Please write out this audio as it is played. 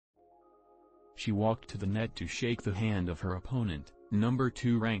She walked to the net to shake the hand of her opponent, number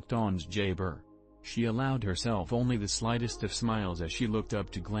 2 ranked Ons Jabeur. She allowed herself only the slightest of smiles as she looked up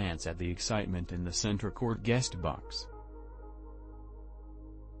to glance at the excitement in the center court guest box.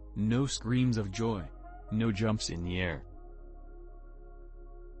 No screams of joy. No jumps in the air.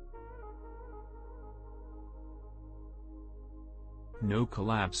 No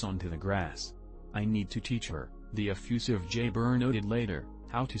collapse onto the grass. I need to teach her, the effusive Jabeur noted later,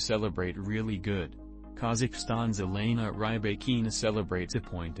 how to celebrate really good. Kazakhstan's Elena Rybakina celebrates a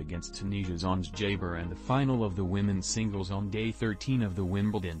point against Tunisia's Ons Jabeur in the final of the women's singles on day 13 of the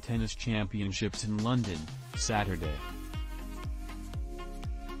Wimbledon Tennis Championships in London, Saturday.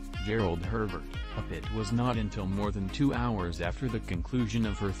 Gerald Herbert, APIt was not until more than 2 hours after the conclusion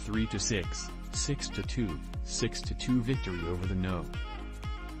of her 3-6, 6-2, 6-2 victory over the No.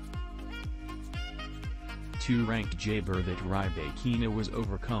 2 ranked Jabeur that Rybakina was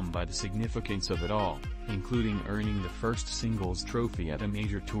overcome by the significance of it all, including earning the first singles trophy at a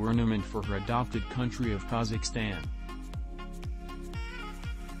major tournament for her adopted country of Kazakhstan.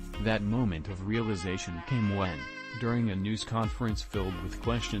 That moment of realization came when, during a news conference filled with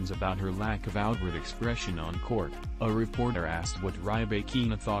questions about her lack of outward expression on court, a reporter asked what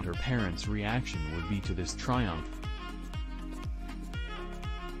Rybakina thought her parents' reaction would be to this triumph.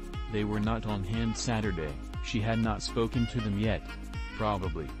 They were not on hand Saturday, she had not spoken to them yet.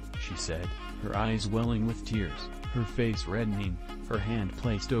 Probably, she said, her eyes welling with tears, her face reddening, her hand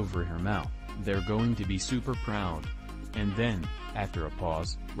placed over her mouth. They're going to be super proud. And then, after a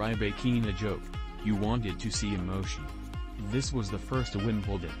pause, Rybakina joked, "You wanted to see emotion. This was the first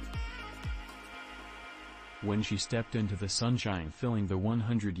Wimbledon." When she stepped into the sunshine filling the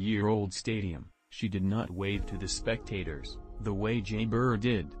 100-year-old stadium, she did not wave to the spectators, the way Jabeur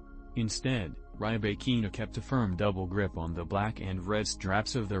did. Instead, Rybakina kept a firm double grip on the black and red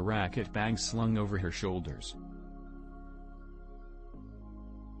straps of the racket bag slung over her shoulders.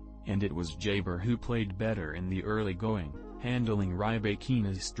 And it was Jabeur who played better in the early going, handling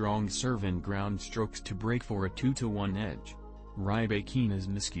Rybakina's strong serve and ground strokes to break for a 2-1 edge. Rybakina's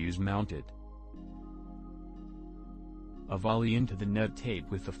miscues mounted. A volley into the net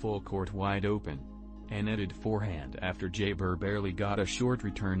tape with the full court wide open. A netted forehand after Jabeur barely got a short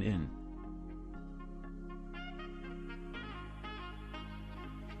return in.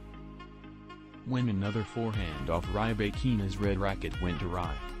 When another forehand off Rybakina's red racket went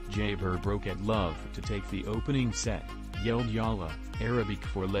awry, Jabeur broke at love to take the opening set, yelled Yalla, Arabic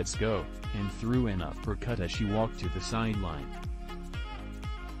for let's go, and threw an uppercut as she walked to the sideline.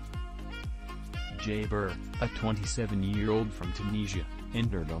 Jabeur, a 27-year-old from Tunisia,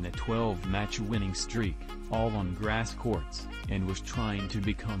 entered on a 12-match winning streak, all on grass courts, and was trying to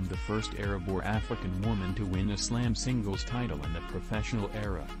become the first Arab or African woman to win a slam singles title in the professional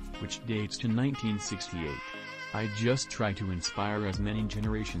era, which dates to 1968. "I just try to inspire as many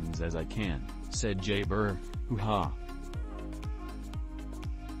generations as I can," said Jabeur, hoo-ha.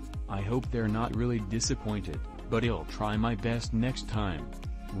 "I hope they're not really disappointed, but I'll try my best next time."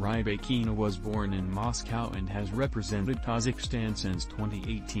 Rybakina was born in Moscow and has represented Kazakhstan since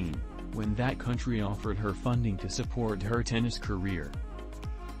 2018, when that country offered her funding to support her tennis career.